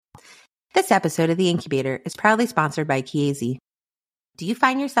This episode of The Incubator is proudly sponsored by Chiesi. Do you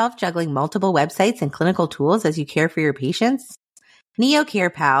find yourself juggling multiple websites and clinical tools as you care for your patients?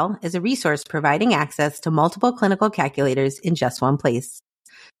 NeoCarePal is a resource providing access to multiple clinical calculators in just one place.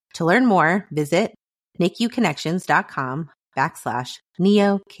 To learn more, visit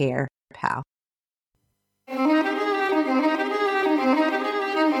NICUconnections.com/NeoCarePal.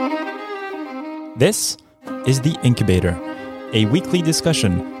 This is The Incubator, a weekly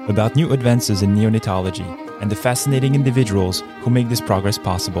discussion about new advances in neonatology and the fascinating individuals who make this progress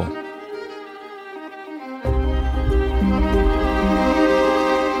possible.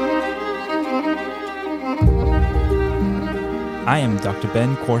 I am Dr.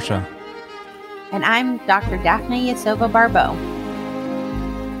 Ben Korsha. And I'm Dr. Daphne Yasova-Barbeau.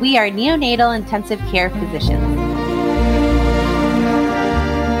 We are neonatal intensive care physicians.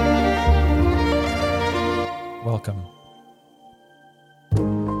 Welcome.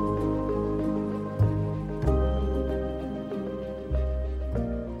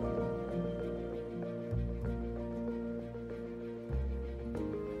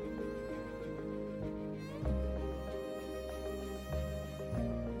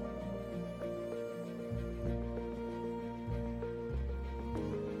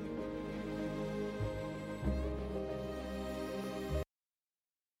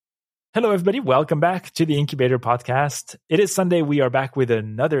 Hello, everybody. Welcome back to the Incubator podcast. It is Sunday. We are back with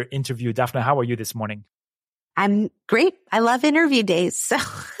another interview. Daphne, how are you this morning? I'm great. I love interview days. So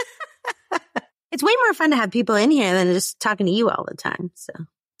it's way more fun to have people in here than just talking to you all the time. So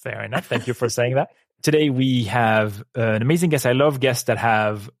fair enough. Thank you for saying that. Today, we have an amazing guest. I love guests that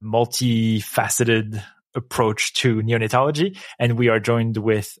have multifaceted approach to neonatology. And we are joined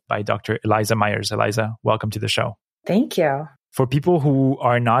by Dr. Eliza Myers. Eliza, welcome to the show. Thank you. For people who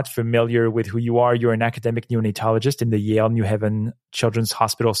are not familiar with who you are, you're an academic neonatologist in the Yale New Haven Children's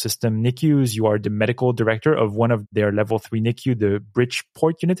Hospital System NICUs. You are the medical director of one of their level 3 NICU, the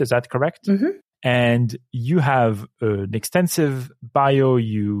Bridgeport unit. Is that correct? Mm-hmm. And you have an extensive bio.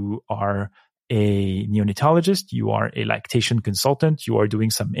 You are a neonatologist. You are a lactation consultant. You are doing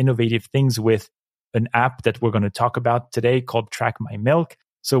some innovative things with an app that we're going to talk about today called Track My Milk.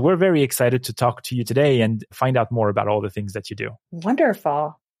 So we're very excited to talk to you today and find out more about all the things that you do.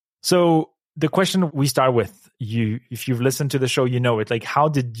 Wonderful. So the question we start with, if you've listened to the show, you know it. Like, how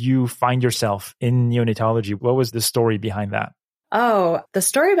did you find yourself in neonatology? What was the story behind that? Oh, the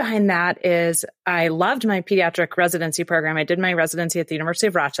story behind that is I loved my pediatric residency program. I did my residency at the University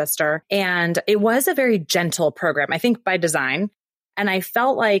of Rochester, and it was a very gentle program, I think by design. And I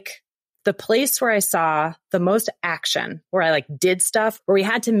felt like the place where I saw the most action, where I did stuff, where we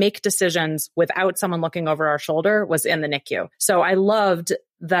had to make decisions without someone looking over our shoulder was in the NICU. So I loved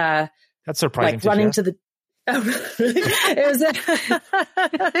That's surprising running to the, it was,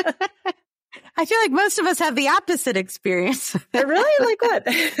 I feel like most of us have the opposite experience. Really? Like what?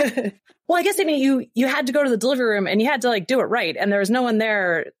 Well, I guess, you had to go to the delivery room and you had to do it right. And there was no one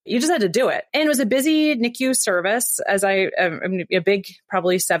there. You just had to do it. And it was a busy NICU service, as I'm a big,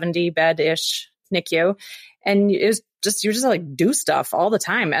 probably 70 bed-ish NICU. And it was just, you just do stuff all the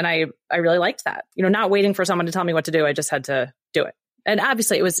time. And I really liked that, not waiting for someone to tell me what to do. I just had to do it. And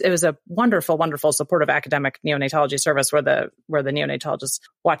obviously it was a wonderful, wonderful supportive academic neonatology service where the neonatologists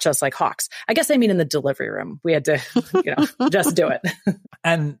watch us like hawks. I guess in the delivery room, we had to, just do it.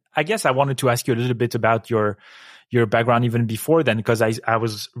 And I guess I wanted to ask you a little bit about your background even before then, because I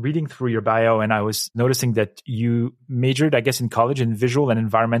was reading through your bio and I was noticing that you majored, I guess, in college in visual and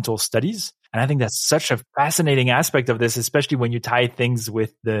environmental studies. And I think that's such a fascinating aspect of this, especially when you tie things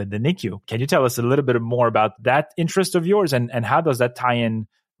with the NICU. Can you tell us a little bit more about that interest of yours and how does that tie in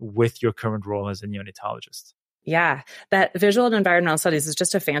with your current role as a neonatologist? Yeah, that visual and environmental studies is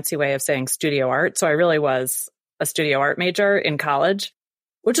just a fancy way of saying studio art. So I really was a studio art major in college,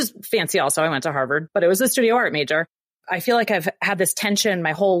 which is fancy also. I went to Harvard, but it was a studio art major. I feel like I've had this tension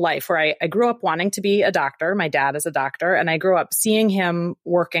my whole life where I grew up wanting to be a doctor. My dad is a doctor, and I grew up seeing him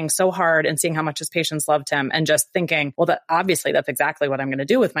working so hard and seeing how much his patients loved him and just thinking, well, obviously that's exactly what I'm going to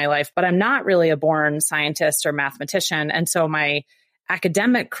do with my life, but I'm not really a born scientist or mathematician. And so my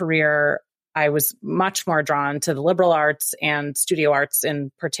academic career, I was much more drawn to the liberal arts and studio arts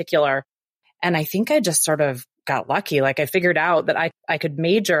in particular. And I think I just sort of got lucky. I figured out that I could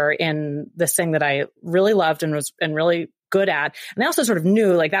major in this thing that I really loved and was really good at. And I also sort of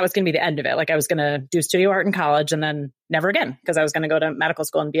knew that was going to be the end of it. I was going to do studio art in college and then never again, because I was going to go to medical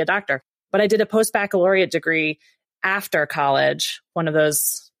school and be a doctor. But I did a post-baccalaureate degree after college, one of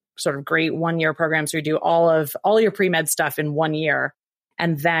those sort of great 1-year programs where you do all your pre-med stuff in 1 year.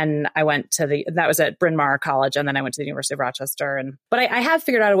 And then I went to that was at Bryn Mawr College. And then I went to the University of Rochester. But I have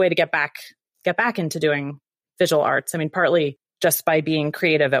figured out a way to get back into doing visual arts. I mean, partly just by being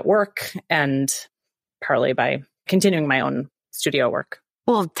creative at work and partly by continuing my own studio work.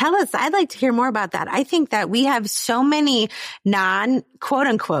 Well, tell us, I'd like to hear more about that. I think that we have so many quote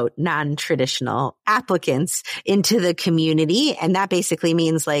unquote, non-traditional applicants into the community. And that basically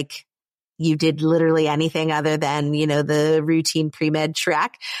means like you did literally anything other than, the routine pre-med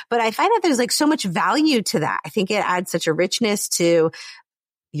track. But I find that there's like so much value to that. I think it adds such a richness to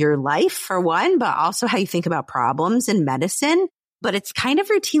your life for one, but also how you think about problems in medicine. But it's kind of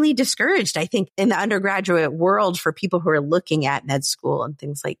routinely discouraged, I think, in the undergraduate world for people who are looking at med school and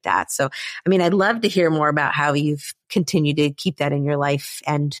things like that. So, I mean, I'd love to hear more about how you've continued to keep that in your life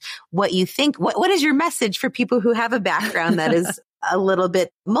and what you think. What is your message for people who have a background that is a little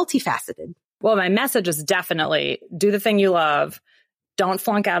bit multifaceted? Well, my message is definitely do the thing you love. Don't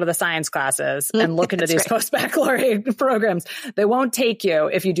flunk out of the science classes and look into these post-baccalaureate programs. They won't take you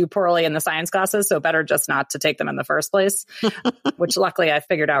if you do poorly in the science classes. So better just not to take them in the first place, which luckily I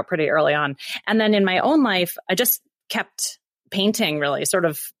figured out pretty early on. And then in my own life, I just kept painting really. Sort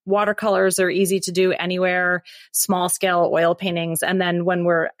of watercolors are easy to do anywhere, small scale oil paintings. And then when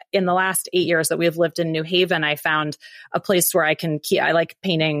we're in the last 8 years that we've lived in New Haven, I found a place where I like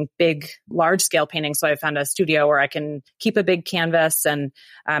painting big, large scale paintings. So I found a studio where I can keep a big canvas and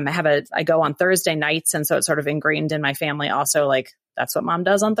I go on Thursday nights. And so it's sort of ingrained in my family also, like that's what mom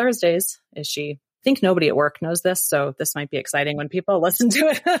does on Thursdays. I think nobody at work knows this, so this might be exciting when people listen to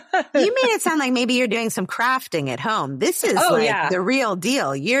it. You made it sound like maybe you're doing some crafting at home. This is the real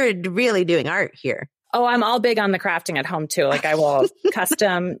deal. You're really doing art here. Oh, I'm all big on the crafting at home too. Like I will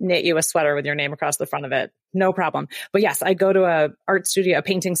custom knit you a sweater with your name across the front of it. No problem. But yes, I go to a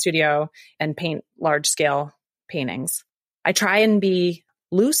painting studio and paint large scale paintings. I try and be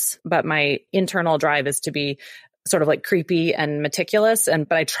loose, but my internal drive is to be sort of like creepy and meticulous.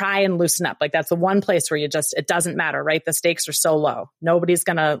 But I try and loosen up. Like that's the one place where it doesn't matter, right? The stakes are so low. Nobody's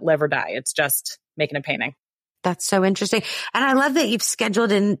going to live or die. It's just making a painting. That's so interesting. And I love that you've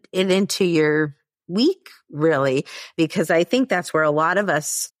scheduled it into your week, really, because I think that's where a lot of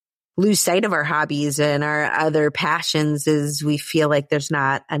us lose sight of our hobbies and our other passions is we feel like there's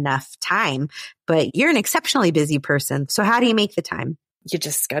not enough time. But you're an exceptionally busy person. So how do you make the time? You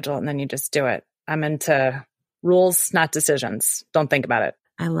just schedule it and then you just do it. I'm into rules, not decisions. Don't think about it.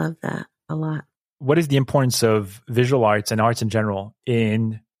 I love that a lot. What is the importance of visual arts and arts in general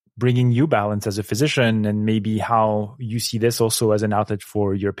in bringing you balance as a physician, and maybe how you see this also as an outlet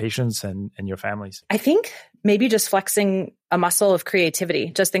for your patients and your families? I think maybe just flexing a muscle of creativity,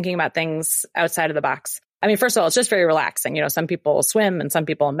 just thinking about things outside of the box. I mean, first of all, it's just very relaxing. Some people swim and some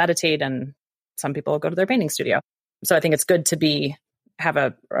people meditate and some people go to their painting studio. So I think it's good to have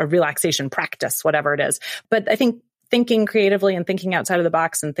a relaxation practice, whatever it is. But I think thinking creatively and thinking outside of the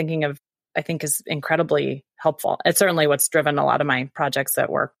box and I think is incredibly helpful. It's certainly what's driven a lot of my projects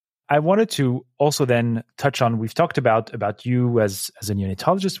at work. I wanted to also then touch on, we've talked about you as a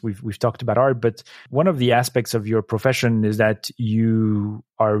neonatologist, we've talked about art, but one of the aspects of your profession is that you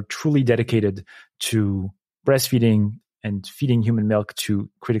are truly dedicated to breastfeeding and feeding human milk to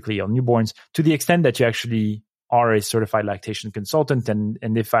critically ill newborns, to the extent that you actually are a certified lactation consultant. And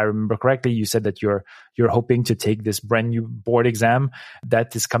if I remember correctly, you said that you're hoping to take this brand new board exam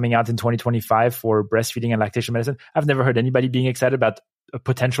that is coming out in 2025 for breastfeeding and lactation medicine. I've never heard anybody being excited about a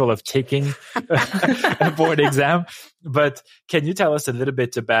potential of taking a board exam. But can you tell us a little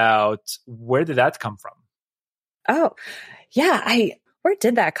bit about where did that come from? Oh, yeah. Where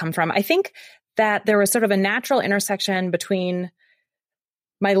did that come from? I think that there was sort of a natural intersection between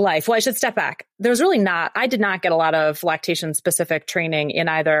my life. Well, I should step back. I did not get a lot of lactation specific training in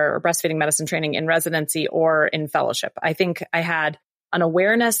either breastfeeding medicine training in residency or in fellowship. I think I had an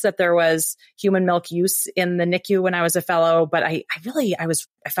awareness that there was human milk use in the NICU when I was a fellow, but I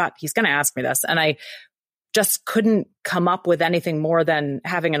thought he's going to ask me this. And I just couldn't come up with anything more than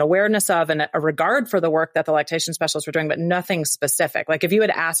having an awareness of and a regard for the work that the lactation specialists were doing, but nothing specific. Like if you had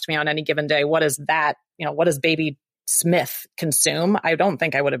asked me on any given day, what is that? What does baby Smith consume? I don't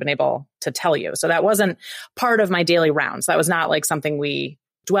think I would have been able to tell you. So that wasn't part of my daily rounds. That was not like something we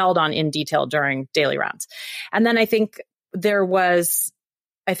dwelled on in detail during daily rounds. And then I think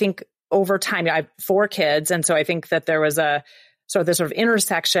over time, I have 4 kids. And so I think that there was this sort of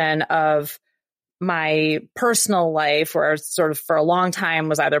intersection of my personal life, where sort of for a long time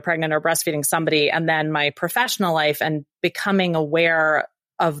was either pregnant or breastfeeding somebody, and then my professional life and becoming aware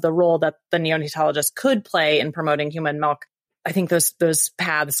of the role that the neonatologist could play in promoting human milk I think those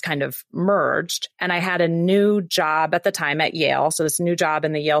paths kind of merged. And I had a new job at the time at Yale. So this new job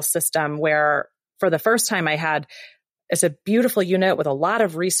in the Yale system where for the first time it's a beautiful unit with a lot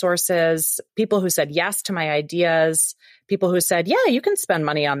of resources, people who said yes to my ideas, people who said, yeah, you can spend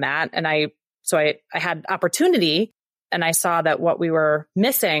money on that. And I had opportunity, and I saw that what we were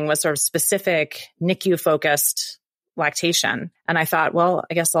missing was sort of specific NICU focused lactation. And I thought, well,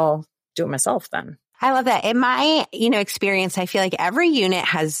 I guess I'll do it myself then. I love that. In my, experience, I feel like every unit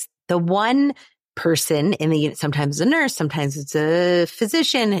has the one person in the unit. Sometimes it's a nurse, sometimes it's a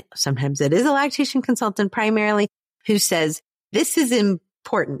physician, sometimes it is a lactation consultant primarily, who says, this is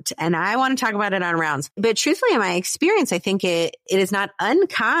important and I want to talk about it on rounds. But truthfully, in my experience, I think it is not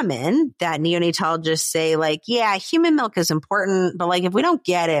uncommon that neonatologists say like, yeah, human milk is important, but like if we don't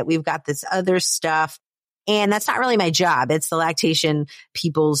get it, we've got this other stuff. And that's not really my job. It's the lactation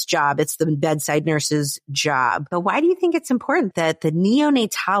people's job. It's the bedside nurse's job. But why do you think it's important that the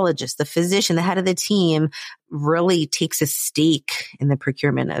neonatologist, the physician, the head of the team really takes a stake in the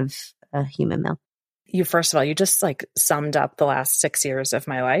procurement of human milk? First of all, you just like summed up the last 6 years of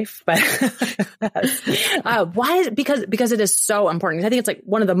my life. But why is it? Because it is so important. I think it's like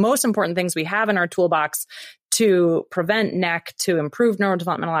one of the most important things we have in our toolbox to prevent NEC, to improve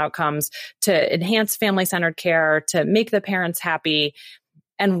neurodevelopmental outcomes, to enhance family-centered care, to make the parents happy.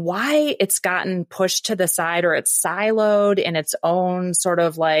 And why it's gotten pushed to the side or it's siloed in its own sort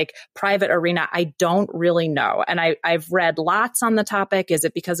of like private arena, I don't really know. And I've read lots on the topic. Is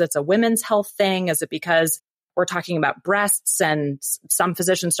it because it's a women's health thing? Is it because we're talking about breasts and some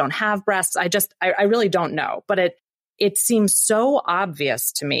physicians don't have breasts? I really don't know. But it seems so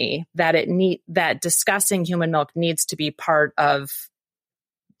obvious to me that that discussing human milk needs to be part of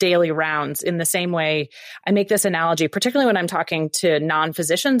daily rounds. In the same way, I make this analogy, particularly when I'm talking to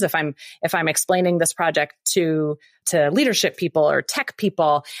non-physicians, if I'm explaining this project to leadership people or tech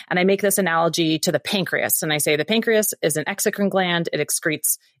people, and I make this analogy to the pancreas, and I say the pancreas is an exocrine gland, it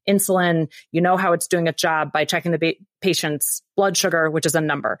excretes insulin. You know how it's doing its job by checking the patient's blood sugar, which is a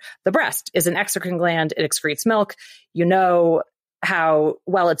number. The breast is an exocrine gland, it excretes milk. You know how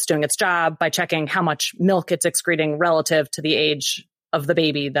well it's doing its job by checking how much milk it's excreting relative to the age of the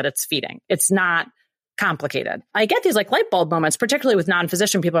baby that it's feeding. It's not complicated. I get these like light bulb moments, particularly with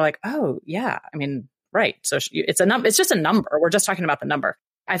non-physician people are like, oh yeah, I mean, right. So it's just a number. We're just talking about the number.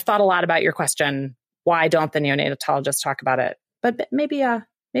 I've thought a lot about your question. Why don't the neonatologists talk about it? But maybe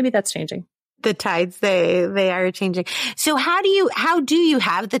that's changing. The tides, they are changing. So how do you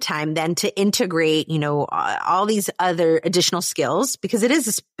have the time then to integrate, all these other additional skills, because it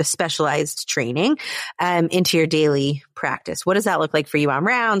is a specialized training, into your daily practice? What does that look like for you on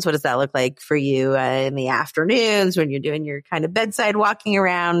rounds? What does that look like for you in the afternoons when you're doing your kind of bedside walking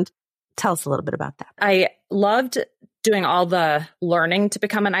around? Tell us a little bit about that. I loved doing all the learning to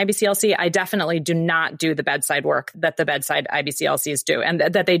become an IBCLC. I definitely do not do the bedside work that the bedside IBCLCs do and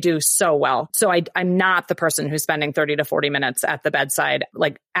that they do so well. So I'm not the person who's spending 30 to 40 minutes at the bedside,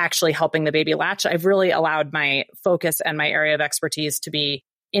 like actually helping the baby latch. I've really allowed my focus and my area of expertise to be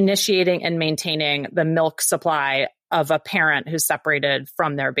initiating and maintaining the milk supply of a parent who's separated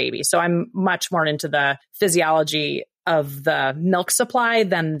from their baby. So I'm much more into the physiology of the milk supply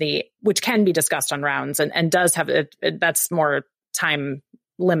than which can be discussed on rounds and does have that's more time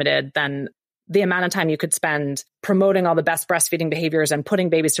limited than the amount of time you could spend promoting all the best breastfeeding behaviors and putting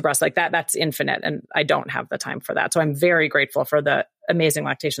babies to breast like that. That's infinite. And I don't have the time for that. So I'm very grateful for the amazing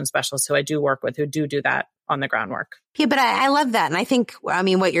lactation specialists who I do work with who do that on the groundwork. Yeah, but I love that. And I think,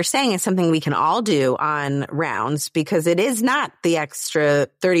 what you're saying is something we can all do on rounds because it is not the extra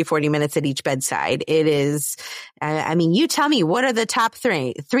 30, 40 minutes at each bedside. It is, you tell me, what are the top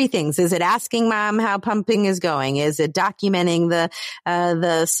three things? Is it asking mom how pumping is going? Is it documenting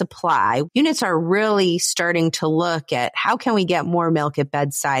the supply? Units are really starting to look at how can we get more milk at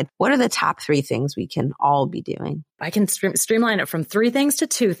bedside? What are the top 3 things we can all be doing? I can streamline it from 3 things to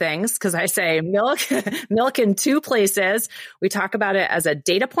 2 things because I say milk in 2 places. We talk about it as a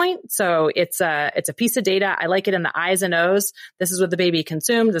data point. So it's a piece of data. I like it in the I's and O's. This is what the baby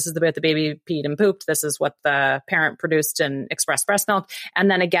consumed. This is what the baby peed and pooped. This is what the parent produced and expressed breast milk. And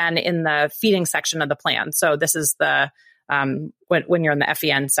then again, in the feeding section of the plan. So this is the, when you're in the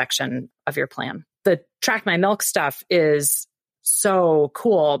FEN section of your plan. The Track My Milk stuff is so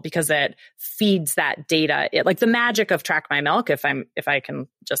cool because it feeds that data. Like the magic of Track My Milk, if I can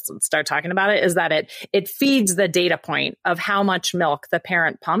just start talking about it, is that it feeds the data point of how much milk the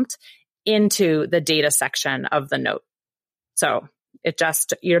parent pumped into the data section of the note. So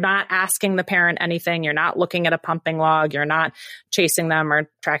you're not asking the parent anything. You're not looking at a pumping log. You're not chasing them or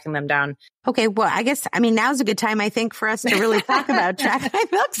tracking them down. Okay, well, now's a good time, I think, for us to really talk about Track My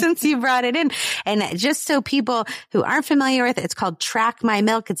Milk since you brought it in. And just so people who aren't familiar with it, it's called Track My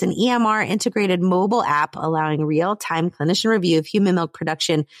Milk. It's an EMR integrated mobile app allowing real-time clinician review of human milk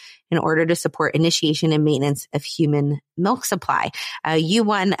production in order to support initiation and maintenance of human milk supply. You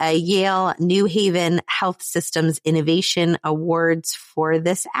won a Yale New Haven Health Systems Innovation Awards for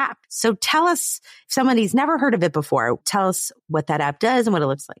this app. So tell us, if somebody's never heard of it before, tell us what that app does and what it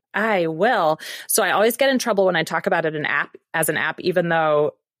looks like. I will. So I always get in trouble when I talk about it as an app, even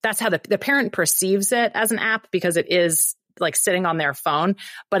though that's how the parent perceives it as an app, because it is like sitting on their phone,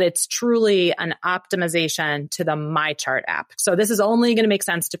 but it's truly an optimization to the MyChart app. So this is only going to make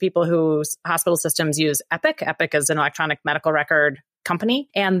sense to people whose hospital systems use Epic. Epic is an electronic medical record company,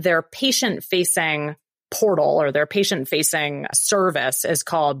 and their patient-facing portal or their patient-facing service is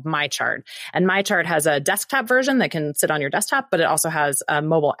called MyChart. And MyChart has a desktop version that can sit on your desktop, but it also has a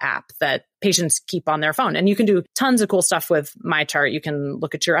mobile app that patients keep on their phone. And you can do tons of cool stuff with MyChart. You can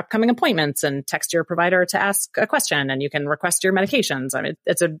look at your upcoming appointments and text your provider to ask a question, and you can request your medications. I mean,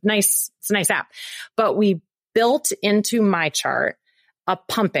 it's a nice app. But we built into MyChart a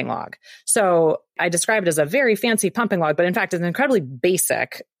pumping log. So I describe it as a very fancy pumping log, but in fact, it's an incredibly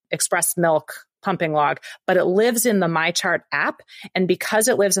basic express milk pumping log, but it lives in the MyChart app. And because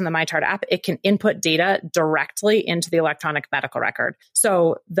it lives in the MyChart app, it can input data directly into the electronic medical record.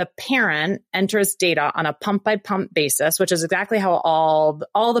 So the parent enters data on a pump by pump basis, which is exactly how all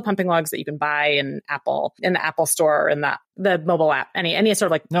the pumping logs that you can buy in the Apple store, in the mobile app, any sort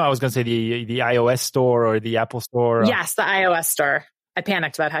of like. No, I was going to say the iOS store or the Apple store. Yes, the iOS store. I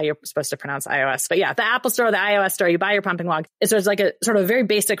panicked about how you're supposed to pronounce iOS. But yeah, the Apple Store, the iOS Store, you buy your pumping log. So it's like a sort of very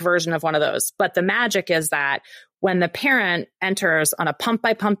basic version of one of those. But the magic is that when the parent enters on a pump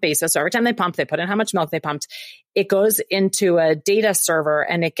by pump basis, so every time they pump, they put in how much milk they pumped, it goes into a data server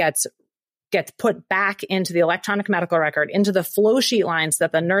and it gets put back into the electronic medical record, into the flow sheet lines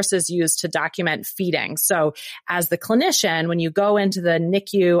that the nurses use to document feeding. So as the clinician, when you go into the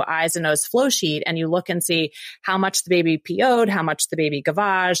NICU eyes and nose flow sheet and you look and see how much the baby PO'd, how much the baby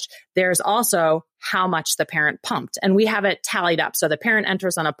gavaged, there's also how much the parent pumped. And we have it tallied up. So the parent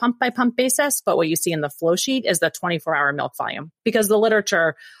enters on a pump by pump basis, but what you see in the flow sheet is the 24-hour milk volume, because the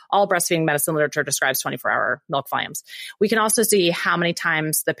literature, all breastfeeding medicine literature describes 24-hour milk volumes. We can also see how many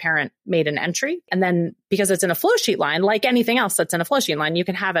times the parent made an entry. And then because it's in a flow sheet line, like anything else that's in a flow sheet line, you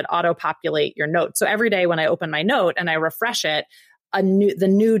can have it auto-populate your note. So every day when I open my note and I refresh it, the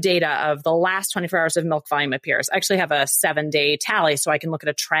new data of the last 24 hours of milk volume appears. I actually have a 7-day tally, so I can look at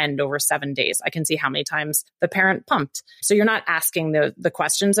a trend over 7 days. I can see how many times the parent pumped. So you're not asking the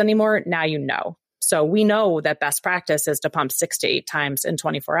questions anymore. Now you know. So we know that best practice is to pump 6 to 8 times in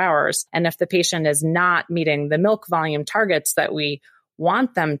 24 hours. And if the patient is not meeting the milk volume targets that we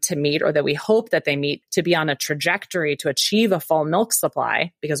want them to meet, or that we hope that they meet, to be on a trajectory to achieve a full milk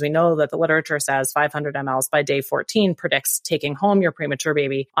supply, because we know that the literature says 500 mLs by day 14 predicts taking home your premature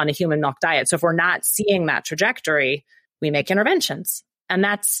baby on a human milk diet. So if we're not seeing that trajectory, we make interventions. And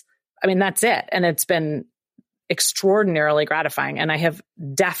that's it. And it's been extraordinarily gratifying. And I have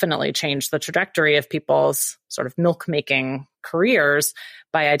definitely changed the trajectory of people's sort of milk making careers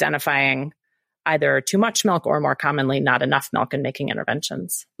by identifying either too much milk or, more commonly, not enough milk, and making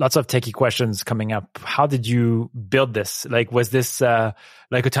interventions. Lots of techie questions coming up. How did you build this? Like, was this like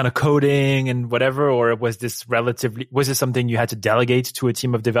a ton of coding and whatever, or was this something you had to delegate to a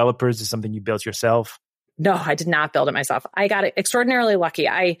team of developers? Is it something you built yourself? No, I did not build it myself. I got extraordinarily lucky.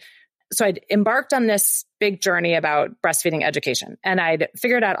 So I'd embarked on this big journey about breastfeeding education, and I'd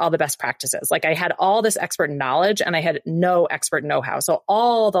figured out all the best practices. Like, I had all this expert knowledge and I had no expert know-how. So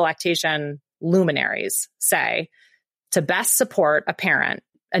all the lactation luminaries say, to best support a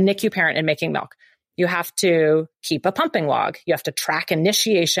NICU parent in making milk, you have to keep a pumping log. You have to track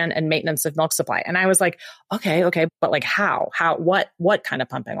initiation and maintenance of milk supply. And I was like, okay, but like how, what kind of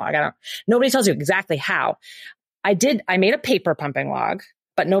pumping log? Nobody tells you exactly how. I made a paper pumping log,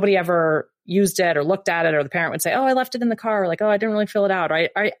 but nobody ever used it or looked at it, or the parent would say, oh, I left it in the car. Or like, oh, I didn't really fill it out. Or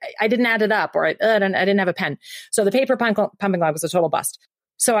I didn't add it up, or I didn't have a pen. So the paper pumping log was a total bust.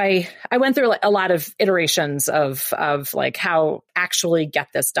 So I went through a lot of iterations of like how actually get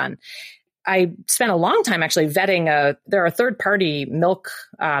this done. I spent a long time actually vetting there are third-party milk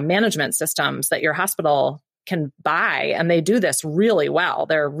management systems that your hospital can buy, and they do this really well.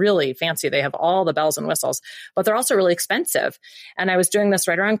 They're really fancy. They have all the bells and whistles, but they're also really expensive. And I was doing this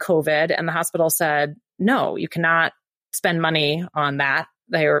right around COVID, and the hospital said, no, you cannot spend money on that.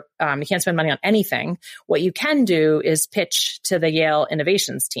 You can't spend money on anything. What you can do is pitch to the Yale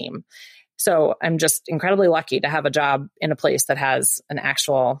innovations team. So I'm just incredibly lucky to have a job in a place that has an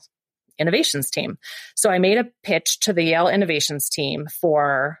actual innovations team. So I made a pitch to the Yale innovations team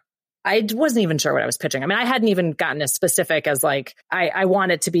I wasn't even sure what I was pitching. I mean, I hadn't even gotten as specific as like, I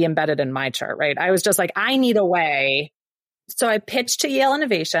want it to be embedded in my chart, right? I was just like, I need a way. So I pitched to Yale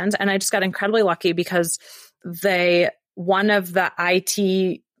Innovations, and I just got incredibly lucky because one of the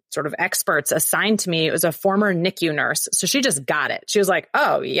IT sort of experts assigned to me was a former NICU nurse. So she just got it. She was like,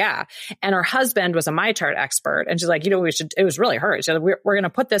 oh yeah. And her husband was a MyChart expert. And she's like, it was really her. She said, we're going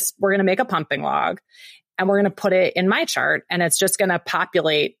to make a pumping log, and we're going to put it in MyChart, and it's just going to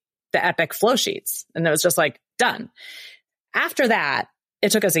populate the Epic flow sheets. And it was just like, done. After that,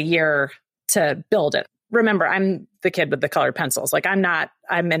 it took us a year to build it. Remember, I'm the kid with the colored pencils. Like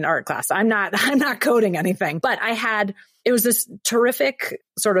I'm in art class. I'm not coding anything, but it was this terrific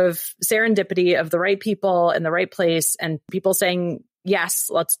sort of serendipity of the right people in the right place and people saying, yes,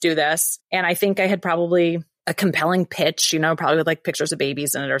 let's do this. And I think I had probably a compelling pitch, probably with like pictures of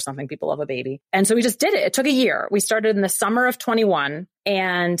babies in it or something. People love a baby. And so we just did it. It took a year. We started in the summer of 21.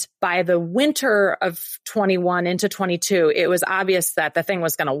 And by the winter of 21 into 22, it was obvious that the thing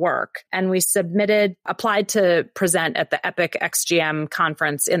was going to work. And we applied to present at the Epic XGM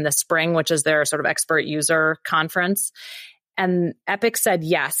conference in the spring, which is their sort of expert user conference. And Epic said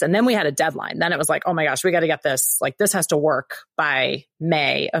yes. And then we had a deadline. Then it was like, oh my gosh, we got to get this. Like this has to work by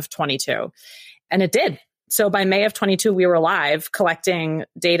May of 22. And it did. So by May of 22, we were live collecting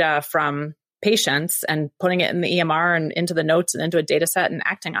data from patients and putting it in the EMR and into the notes and into a data set and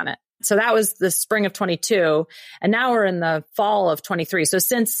acting on it. So that was the spring of 22. And now we're in the fall of 23. So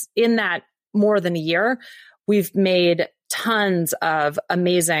since in that more than a year, we've made tons of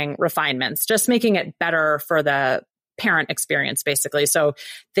amazing refinements, just making it better for the parent experience, basically. So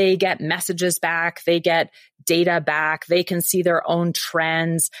they get messages back, they get data back, they can see their own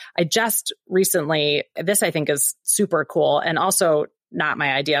trends. I just recently, this I think is super cool and also not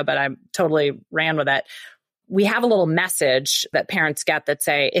my idea, but I totally ran with it. We have a little message that parents get that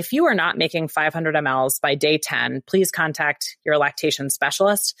say, if you are not making 500 mLs by day 10, please contact your lactation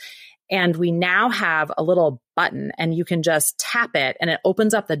specialist. And we now have a little button and you can just tap it and it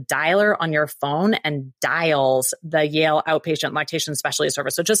opens up the dialer on your phone and dials the Yale outpatient lactation specialty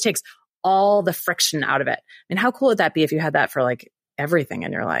service. So it just takes all the friction out of it. I mean, how cool would that be if you had that for like everything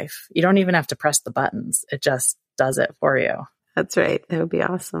in your life? You don't even have to press the buttons. It just does it for you. That's right. That would be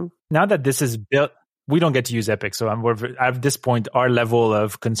awesome. Now that this is built, we don't get to use Epic. So at this point, our level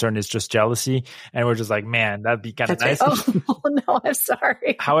of concern is just jealousy. And we're just like, man, that'd be kind of nice. Right. Oh, no, I'm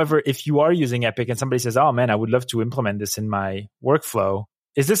sorry. However, if you are using Epic and somebody says, oh man, I would love to implement this in my workflow,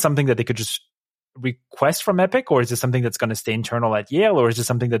 is this something that they could just request from Epic? Or is this something that's going to stay internal at Yale? Or is this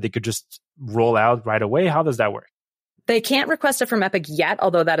something that they could just roll out right away? How does that work? They can't request it from Epic yet,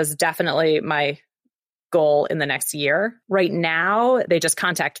 although that is definitely my goal in the next year. Right now, they just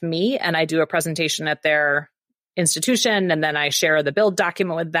contact me and I do a presentation at their institution and then I share the build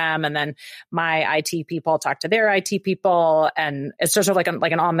document with them and then my IT people talk to their IT people and it's just sort of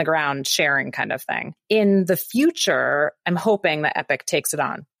like an on the ground sharing kind of thing. In the future, I'm hoping that Epic takes it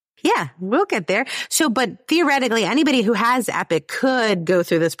on. Yeah, we'll get there. So, but theoretically, anybody who has Epic could go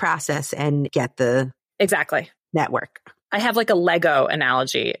through this process and get the network. I have like a Lego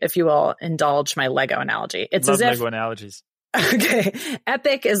analogy, if you will indulge my Lego analogy. It's Love as if Lego analogies. Okay.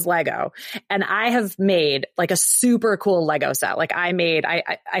 Epic is Lego. And I have made like a super cool Lego set. Like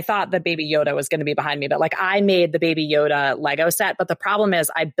I thought the Baby Yoda was going to be behind me, but like I made the Baby Yoda Lego set. But the problem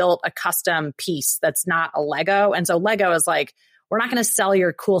is I built a custom piece that's not a Lego. And so Lego is like, we're not going to sell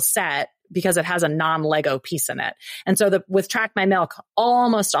your cool set because it has a non-Lego piece in it. And so with Track My Milk,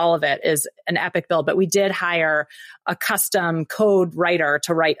 almost all of it is an Epic build, but we did hire a custom code writer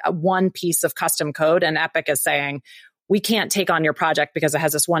to write one piece of custom code. And Epic is saying, we can't take on your project because it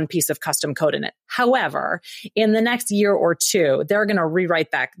has this one piece of custom code in it. However, in the next year or two, they're going to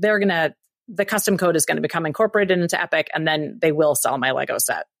rewrite that. The custom code is going to become incorporated into Epic, and then they will sell my Lego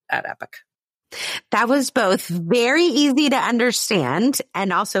set at Epic. That was both very easy to understand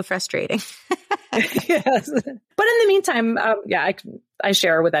and also frustrating. Yes. But in the meantime, I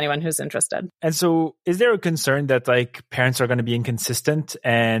share with anyone who's interested. And so is there a concern that like parents are going to be inconsistent?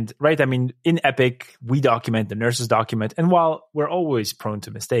 And right, I mean, in Epic, we document, the nurses document. And while we're always prone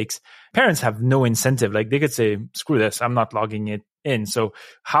to mistakes, parents have no incentive. Like they could say, screw this, I'm not logging it in. So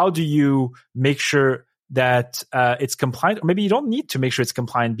how do you make sure that it's compliant? Or maybe you don't need to make sure it's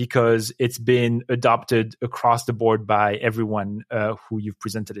compliant because it's been adopted across the board by everyone who you've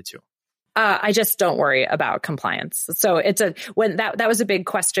presented it to. I just don't worry about compliance. So when that was a big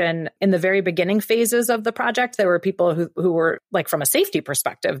question in the very beginning phases of the project. There were people who were like, from a safety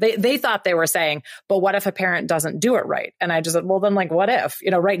perspective, they thought they were saying, but what if a parent doesn't do it right? And I just said, well, then like, what if,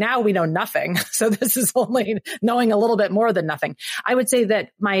 right now we know nothing. So this is only knowing a little bit more than nothing. I would say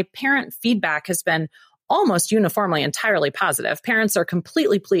that my parent feedback has been almost uniformly entirely positive. Parents are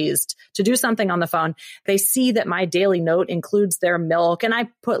completely pleased to do something on the phone. They see that my daily note includes their milk, and I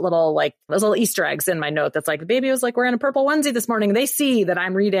put little Easter eggs in my note that's like, the baby was like wearing a purple onesie this morning. They see that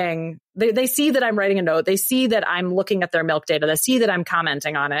I'm reading. They see that I'm writing a note. They see that I'm looking at their milk data. They see that I'm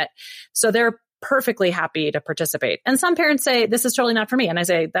commenting on it. So they're perfectly happy to participate. And some parents say, this is totally not for me. And I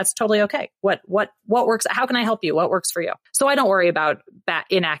say, that's totally okay. What works? How can I help you? What works for you? So I don't worry about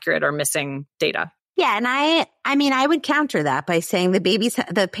inaccurate or missing data. Yeah. And I would counter that by saying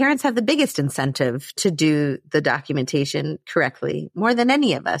the parents have the biggest incentive to do the documentation correctly more than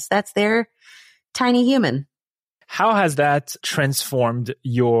any of us. That's their tiny human. How has that transformed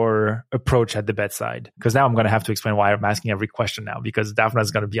your approach at the bedside? Because now I'm going to have to explain why I'm asking every question now, because Daphna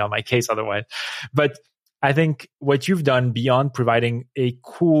is going to be on my case otherwise. But I think what you've done beyond providing a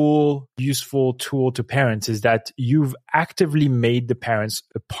cool, useful tool to parents is that you've actively made the parents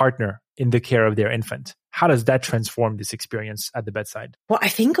a partner in the care of their infant. How does that transform this experience at the bedside? Well, I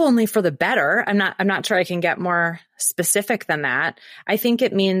think only for the better. I'm not sure I can get more specific than that. I think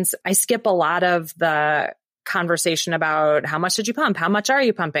it means I skip a lot of the conversation about how much did you pump? How much are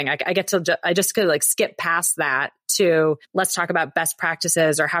you pumping? I just could like skip past that to let's talk about best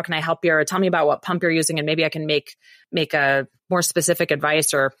practices, or how can I help you, or tell me about what pump you're using, and maybe I can make a more specific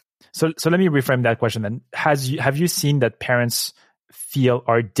advice. Or so let me reframe that question then. Have you seen that parents feel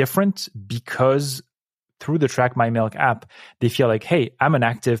are different because through the Track My Milk app, they feel like, hey, I'm an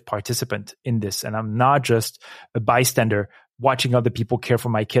active participant in this, and I'm not just a bystander watching other people care for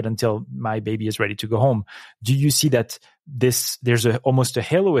my kid until my baby is ready to go home. Do you see that there's almost a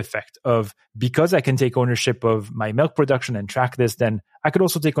halo effect of, because I can take ownership of my milk production and track this, then I could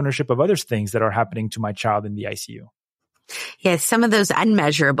also take ownership of other things that are happening to my child in the ICU? Yeah, some of those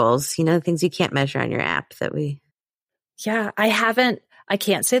unmeasurables, things you can't measure on your app Yeah, I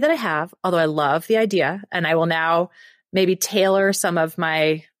can't say that I have, although I love the idea. And I will now maybe tailor some of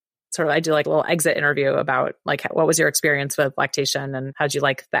my I do like a little exit interview about like, what was your experience with lactation and how'd you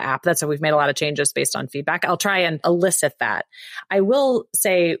like the app? That's how we've made a lot of changes based on feedback. I'll try and elicit that. I will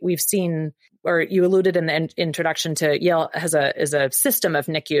say we've seen, or you alluded in the introduction to, Yale is a system of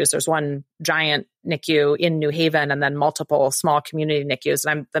NICUs. There's one giant NICU in New Haven and then multiple small community NICUs.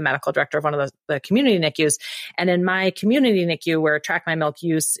 And I'm the medical director of one of the community NICUs. And in my community NICU, where Track My Milk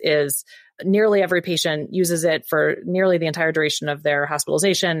use is, nearly every patient uses it for nearly the entire duration of their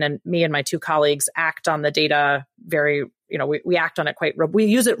hospitalization. And me and my two colleagues act on the data we act on it we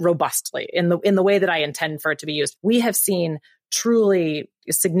use it robustly in the way that I intend for it to be used. We have seen truly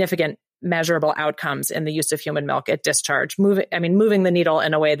significant measurable outcomes in the use of human milk at discharge, moving the needle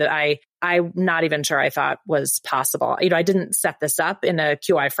in a way that I'm not even sure I thought was possible. I didn't set this up in a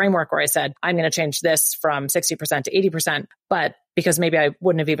QI framework where I said, I'm going to change this from 60% to 80%, but because maybe I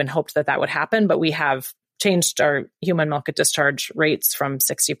wouldn't have even hoped that would happen, but we have changed our human milk at discharge rates from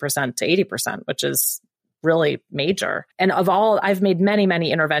 60% to 80%, which is really major. And I've made many,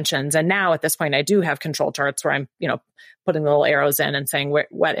 many interventions. And now at this point, I do have control charts where I'm, putting little arrows in and saying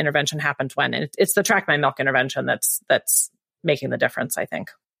what intervention happened when. And it's the Track My Milk intervention that's making the difference, I think.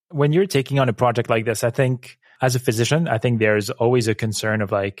 When you're taking on a project like this, I think as a physician, there's always a concern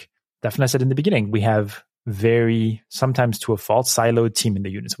of, like Daphna said in the beginning, we have sometimes to a fault, siloed team in the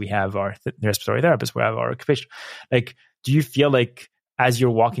units. We have our respiratory therapists, we have our occupation. Like, do you feel like as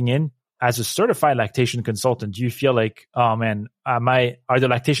you're walking in, as a certified lactation consultant, do you feel like, oh man, are the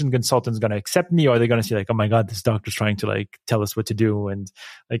lactation consultants going to accept me, or are they going to say like, oh my God, this doctor's trying to like tell us what to do? And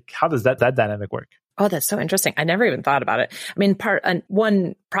like, how does that dynamic work? Oh, that's so interesting. I never even thought about it.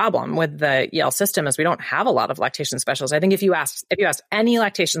 One problem with the Yale system is we don't have a lot of lactation specialists. I think if you ask any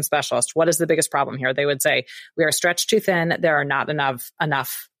lactation specialist, what is the biggest problem here? They would say, we are stretched too thin. There are not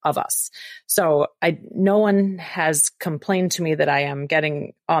enough of us. So no one has complained to me that I am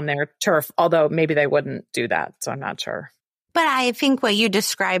getting on their turf, although maybe they wouldn't do that. So I'm not sure. But I think what you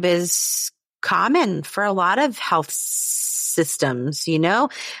describe is common for a lot of health systems.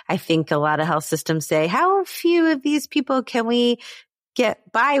 I think a lot of health systems say, how few of these people can we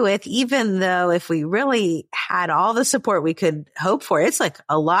get by with, even though if we really had all the support we could hope for, it's like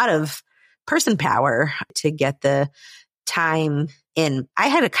a lot of person power to get the time in. I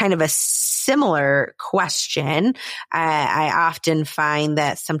had a kind of a similar question. I often find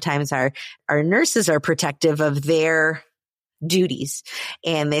that sometimes our nurses are protective of their duties.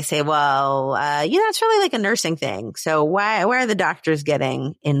 And they say, well, it's really like a nursing thing. So why are the doctors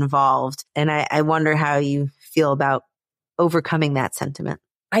getting involved? And I wonder how you feel about overcoming that sentiment.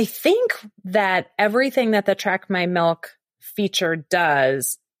 I think that everything that the Track My Milk feature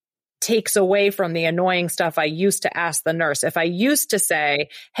does takes away from the annoying stuff I used to ask the nurse. If I used to say,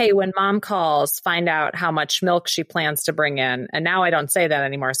 hey, when mom calls, find out how much milk she plans to bring in. And now I don't say that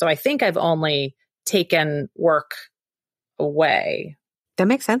anymore. So I think I've only taken work away. That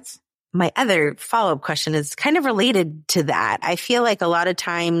makes sense. My other follow-up question is kind of related to that. I feel like a lot of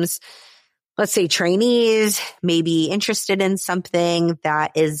times, let's say trainees may be interested in something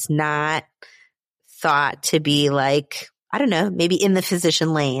that is not thought to be like, I don't know, maybe in the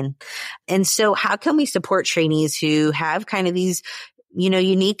physician lane. And so how can we support trainees who have kind of these,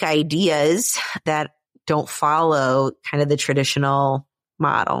 unique ideas that don't follow kind of the traditional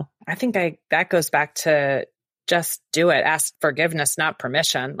model? I think that goes back to just do it. Ask forgiveness, not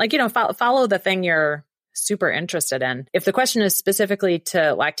permission. Like, follow the thing you're super interested in. If the question is specifically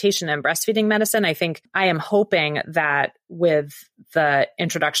to lactation and breastfeeding medicine, I think I am hoping that with the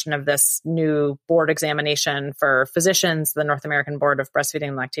introduction of this new board examination for physicians, the North American Board of Breastfeeding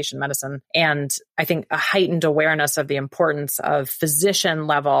and Lactation Medicine, and I think a heightened awareness of the importance of physician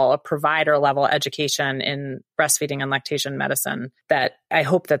level, provider level education in breastfeeding and lactation medicine, that I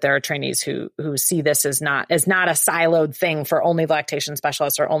hope that there are trainees who see this as not a siloed thing for only the lactation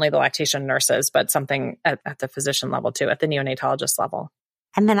specialists or only the lactation nurses, but something at the physician level too, at the neonatologist level.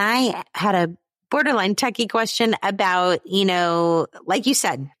 And then I had a borderline techie question about, like you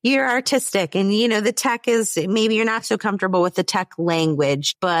said, you're artistic and, the tech is, maybe you're not so comfortable with the tech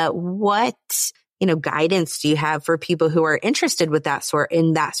language, but what, guidance do you have for people who are interested with that sort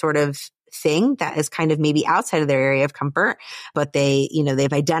of thing that is kind of maybe outside of their area of comfort, but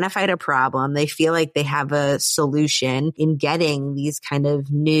they've identified a problem. They feel like they have a solution in getting these kind of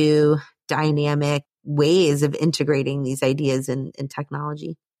new dynamic ways of integrating these ideas in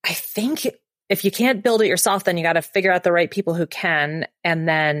technology. I think if you can't build it yourself, then you got to figure out the right people who can, and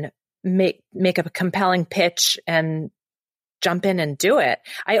then make a compelling pitch and jump in and do it.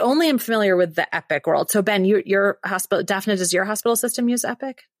 I only am familiar with the Epic world. So Ben, your hospital, Daphne, does your hospital system use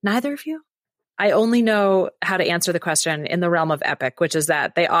Epic? Neither of you? I only know how to answer the question in the realm of Epic, which is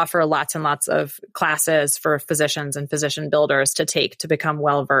that they offer lots and lots of classes for physicians and physician builders to take to become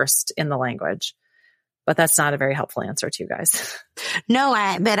well-versed in the language. But that's not a very helpful answer to you guys. No,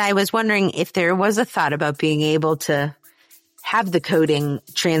 but I was wondering if there was a thought about being able to have the coding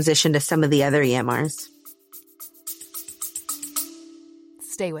transition to some of the other EMRs.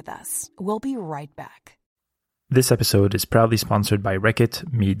 Stay with us. We'll be right back. This episode is proudly sponsored by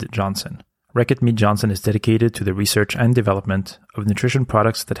Reckitt Mead Johnson. Reckitt Mead Johnson is dedicated to the research and development of nutrition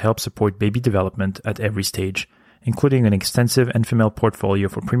products that help support baby development at every stage, including an extensive Enfamil portfolio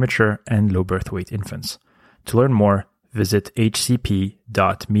for premature and low birth weight infants. To learn more, visit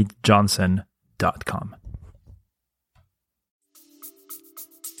hcp.meadjohnson.com.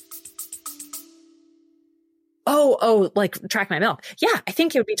 Oh, like Track My Milk. Yeah, I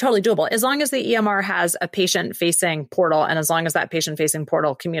think it would be totally doable. As long as the EMR has a patient-facing portal, and as long as that patient-facing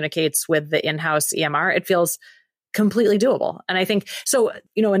portal communicates with the in-house EMR, it feels completely doable. And I think, so,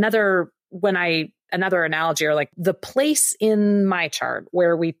 another analogy, or like the place in my chart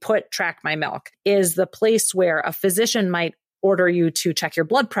where we put Track My Milk is the place where a physician might order you to check your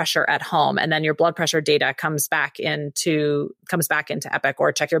blood pressure at home, and then your blood pressure data comes back into Epic,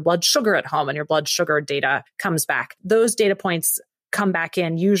 or check your blood sugar at home and your blood sugar data comes back. Those data points come back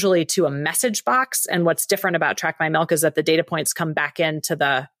in usually to a message box. And what's different about Track My Milk is that the data points come back into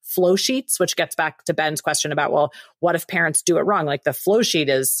the flow sheets, which gets back to Ben's question about, well, what if parents do it wrong? Like the flow sheet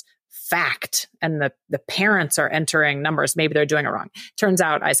is fact and the parents are entering numbers. Maybe they're doing it wrong. Turns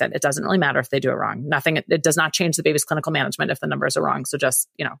out, I said, it doesn't really matter if they do it wrong. It does not change the baby's clinical management if the numbers are wrong. So just,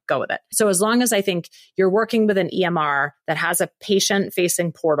 go with it. So as long as I think you're working with an EMR that has a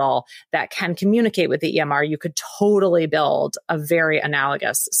patient-facing portal that can communicate with the EMR, you could totally build a very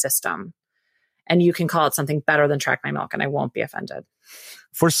analogous system. And you can call it something better than Track My Milk, and I won't be offended.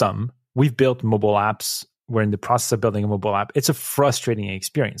 For some, we've built mobile apps. We're in the process of building a mobile app. It's a frustrating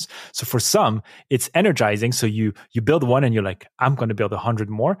experience. So for some, it's energizing. So you build one and you're like, I'm going to build 100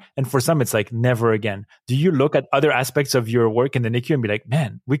 more. And for some, it's like, never again. Do you look at other aspects of your work in the NICU and be like,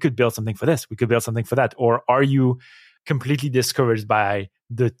 man, we could build something for this. We could build something for that. Or are you completely discouraged by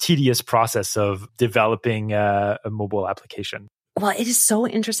the tedious process of developing a mobile application? Well, it is so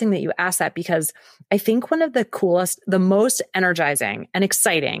interesting that you asked that, because I think one of the coolest, the most energizing and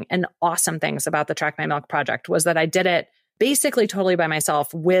exciting and awesome things about the Track My Milk project was that I did it basically totally by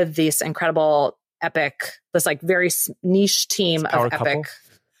myself with this incredible Epic, this like very niche team of Epic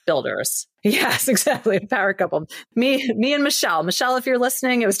builders. Yes, exactly. A power couple. Me and Michelle. Michelle, if you're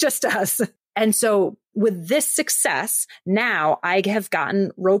listening, it was just us. And so with this success, now I have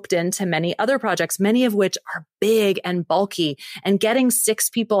gotten roped into many other projects, many of which are big and bulky, and getting 6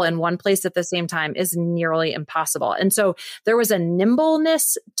 people in one place at the same time is nearly impossible. And so there was a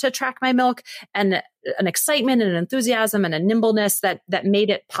nimbleness to Track My Milk and an excitement and an enthusiasm and a nimbleness that made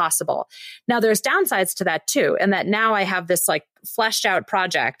it possible. Now there's downsides to that too. And that now I have this like fleshed out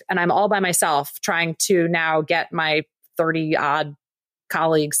project and I'm all by myself trying to now get my 30 odd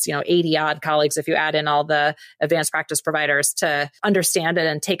colleagues, 80 odd colleagues, if you add in all the advanced practice providers, to understand it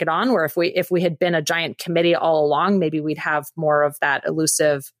and take it on. Where if we had been a giant committee all along, maybe we'd have more of that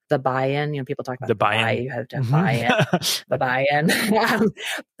elusive, the buy-in. People talk about the buy-in. You have to buy-in, the buy-in.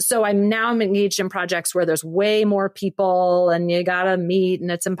 So I'm engaged in projects where there's way more people and you got to meet and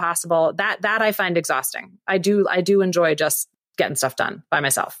it's impossible. That I find exhausting. I do enjoy just getting stuff done by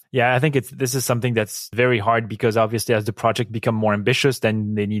myself. Yeah, I think this is something that's very hard because obviously as the project become more ambitious,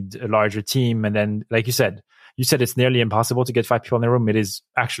 then they need a larger team. And then, like you said it's nearly impossible to get 5 people in the room. It is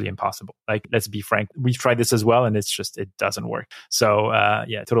actually impossible. Like, let's be frank. We've tried this as well and it doesn't work. So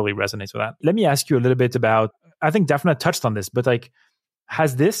yeah, totally resonates with that. Let me ask you a little bit about, I think Daphna touched on this, but like,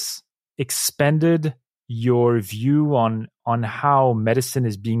 has this expanded your view on how medicine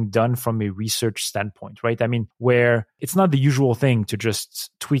is being done from a research standpoint, right? I mean, where it's not the usual thing to just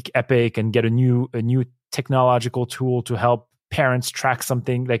tweak Epic and get a new technological tool to help parents track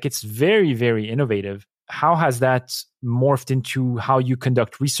something. Like, it's very, very innovative. How has that morphed into how you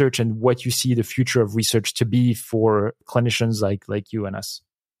conduct research and what you see the future of research to be for clinicians like you and us?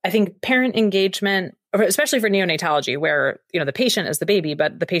 I think parent engagement, especially for neonatology, where, the patient is the baby,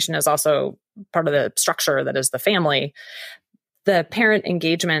 but the patient is also part of the structure that is the family. The parent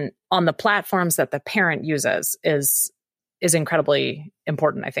engagement on the platforms that the parent uses is incredibly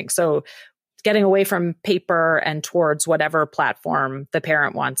important, I think. So getting away from paper and towards whatever platform the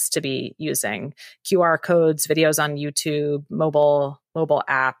parent wants to be using, QR codes, videos on YouTube, mobile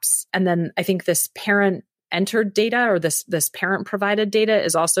apps. And then I think this parent entered data or this parent provided data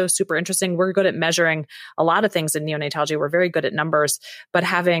is also super interesting. We're good at measuring a lot of things in neonatology. We're very good at numbers, but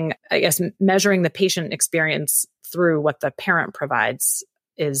measuring the patient experience through what the parent provides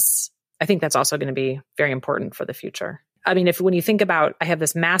I think that's also going to be very important for the future. I mean, when you think about, I have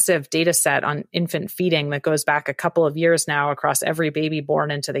this massive data set on infant feeding that goes back a couple of years now across every baby born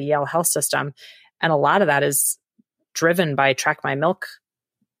into the Yale Health System. And a lot of that is driven by Track My Milk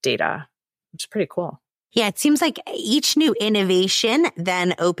data, which is pretty cool. Yeah, it seems like each new innovation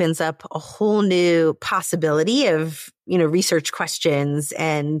then opens up a whole new possibility of, research questions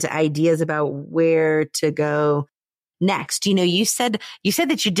and ideas about where to go next. You said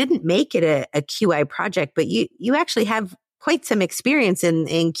that you didn't make it a QI project, but you actually have quite some experience in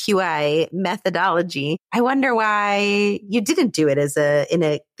QI methodology. I wonder why you didn't do it in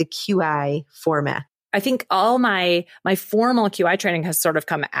the QI format. I think all my formal QI training has sort of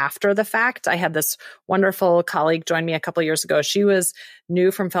come after the fact. I had this wonderful colleague join me a couple of years ago. She was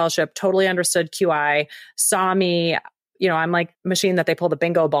new from fellowship, totally understood QI, saw me. I'm like a machine that they pull the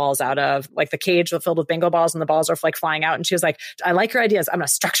bingo balls out of, like the cage filled with bingo balls and the balls are like flying out. And she was like, I like your ideas. I'm going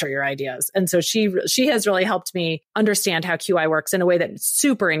to structure your ideas. And so she has really helped me understand how QI works in a way that's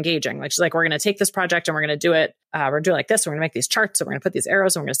super engaging. Like, she's like, we're going to take this project and we're going to do it. We're doing like this. We're going to make these charts and we're going to put these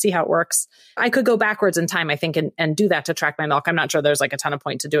arrows and we're going to see how it works. I could go backwards in time, I think, and do that to Track My Milk. I'm not sure there's like a ton of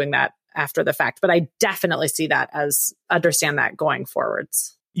point to doing that after the fact, but I definitely see that understand that going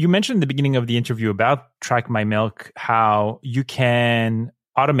forwards. You mentioned in the beginning of the interview about Track My Milk, how you can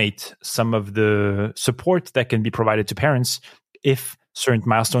automate some of the support that can be provided to parents if certain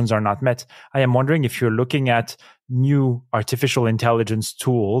milestones are not met. I am wondering if you're looking at new artificial intelligence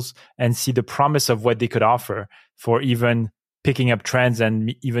tools and see the promise of what they could offer for even picking up trends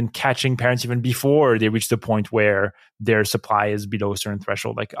and even catching parents even before they reach the point where their supply is below a certain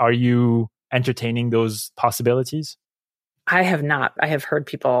threshold. Like, are you entertaining those possibilities? I have not. I have heard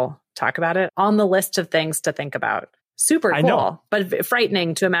people talk about it on the list of things to think about. Super cool, but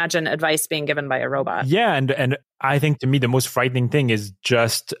frightening to imagine advice being given by a robot. Yeah. And I think to me, the most frightening thing is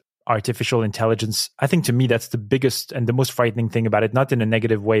just artificial intelligence. I think to me, that's the biggest and the most frightening thing about it, not in a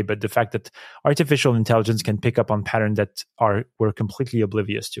negative way, but the fact that artificial intelligence can pick up on patterns that we're completely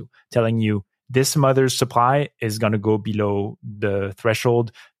oblivious to, telling you this mother's supply is going to go below the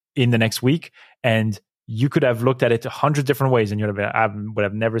threshold in the next week. And you could have looked at it 100 different ways and you would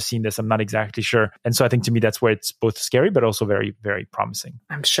have never seen this. I'm not exactly sure. And so I think to me, that's where it's both scary, but also very, very promising.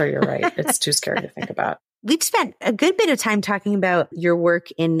 I'm sure you're right. It's too scary to think about. We've spent a good bit of time talking about your work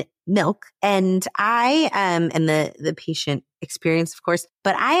in milk, and I and the patient experience, of course.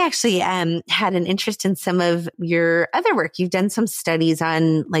 But I actually had an interest in some of your other work. You've done some studies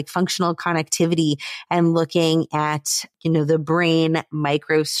on like functional connectivity and looking at, the brain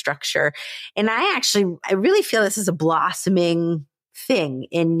microstructure. And I really feel this is a blossoming thing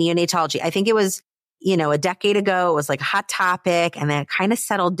in neonatology. I think it was, a decade ago, it was like a hot topic, and then it kind of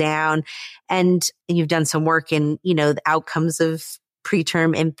settled down. And you've done some work in, the outcomes of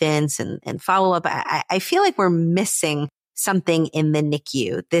preterm infants and follow up. I feel like we're missing something in the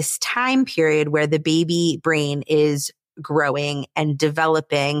NICU, this time period where the baby brain is growing and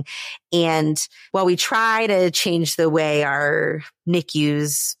developing. And while we try to change the way our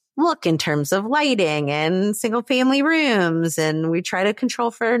NICUs look in terms of lighting and single family rooms, and we try to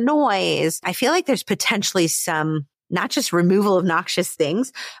control for noise, I feel like there's potentially some, not just removal of noxious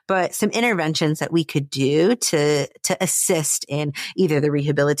things, but some interventions that we could do to assist in either the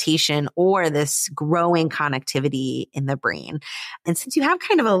rehabilitation or this growing connectivity in the brain. And since you have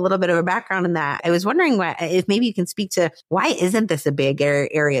kind of a little bit of a background in that, I was wondering if maybe you can speak to why isn't this a big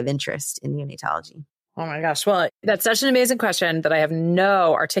area of interest in neonatology? Oh my gosh. Well, that's such an amazing question that I have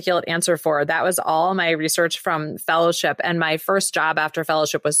no articulate answer for. That was all my research from fellowship. And my first job after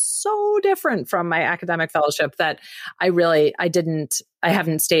fellowship was so different from my academic fellowship that I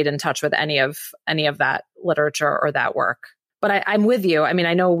haven't stayed in touch with any of that literature or that work. But I'm with you. I mean,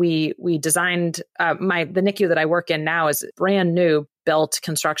 I know we designed the NICU that I work in now is brand new built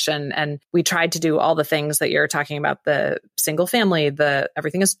construction. And we tried to do all the things that you're talking about, the single family,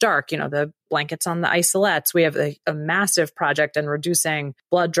 everything is dark, the blankets on the isolettes. We have a massive project in reducing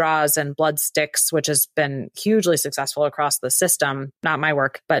blood draws and blood sticks, which has been hugely successful across the system. Not my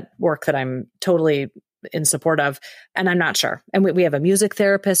work, but work that I'm totally in support of. And I'm not sure. And we have a music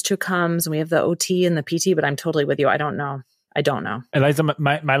therapist who comes, and we have the OT and the PT, but I'm totally with you. I don't know. Eliza,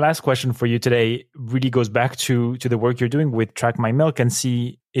 my last question for you today really goes back to the work you're doing with Track My Milk, and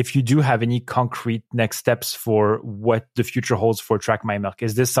see if you do have any concrete next steps for what the future holds for Track My Milk.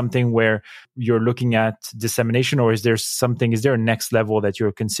 Is this something where you're looking at dissemination, or is there a next level that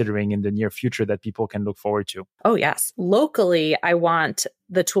you're considering in the near future that people can look forward to? Oh, yes. Locally, I want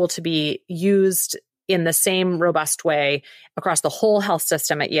the tool to be used in the same robust way across the whole health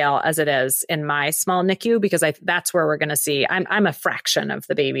system at Yale as it is in my small NICU, because that's where we're going to see, I'm a fraction of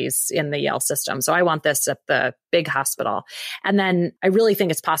the babies in the Yale system. So I want this at the big hospital. And then I really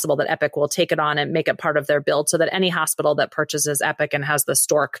think it's possible that Epic will take it on and make it part of their build, so that any hospital that purchases Epic and has the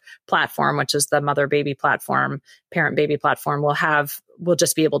Stork platform, which is the mother baby platform, parent baby platform, will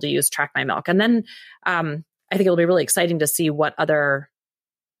just be able to use Track My Milk. And then I think it'll be really exciting to see what other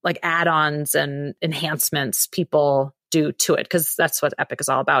like add-ons and enhancements people do to it, because that's what Epic is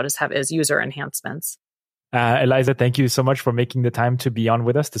all about, is user enhancements. Eliza, thank you so much for making the time to be on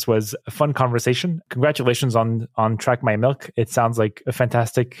with us. This was a fun conversation. Congratulations on Track My Milk. It sounds like a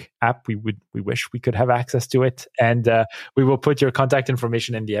fantastic app. We wish we could have access to it. And we will put your contact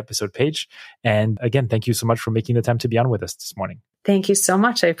information in the episode page. And again, thank you so much for making the time to be on with us this morning. Thank you so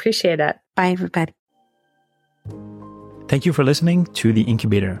much. I appreciate it. Bye, everybody. Thank you for listening to The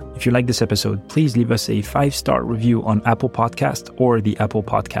Incubator. If you like this episode, please leave us a 5-star review on Apple Podcast or the Apple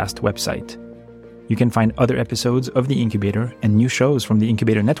Podcast website. You can find other episodes of The Incubator and new shows from the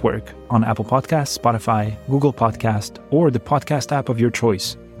Incubator Network on Apple Podcasts, Spotify, Google Podcast, or the podcast app of your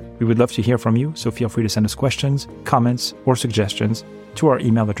choice. We would love to hear from you, so feel free to send us questions, comments, or suggestions to our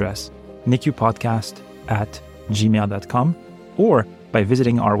email address, nicupodcast@gmail.com, or by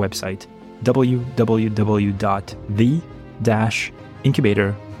visiting our website,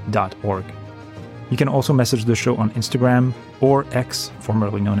 www.the-incubator.org. You can also message the show on Instagram or X,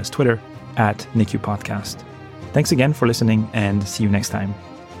 formerly known as Twitter, @NICU Podcast. Thanks again for listening, and see you next time.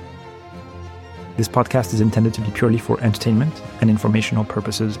 This podcast is intended to be purely for entertainment and informational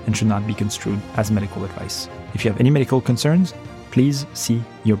purposes and should not be construed as medical advice. If you have any medical concerns, please see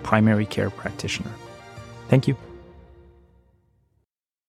your primary care practitioner. Thank you.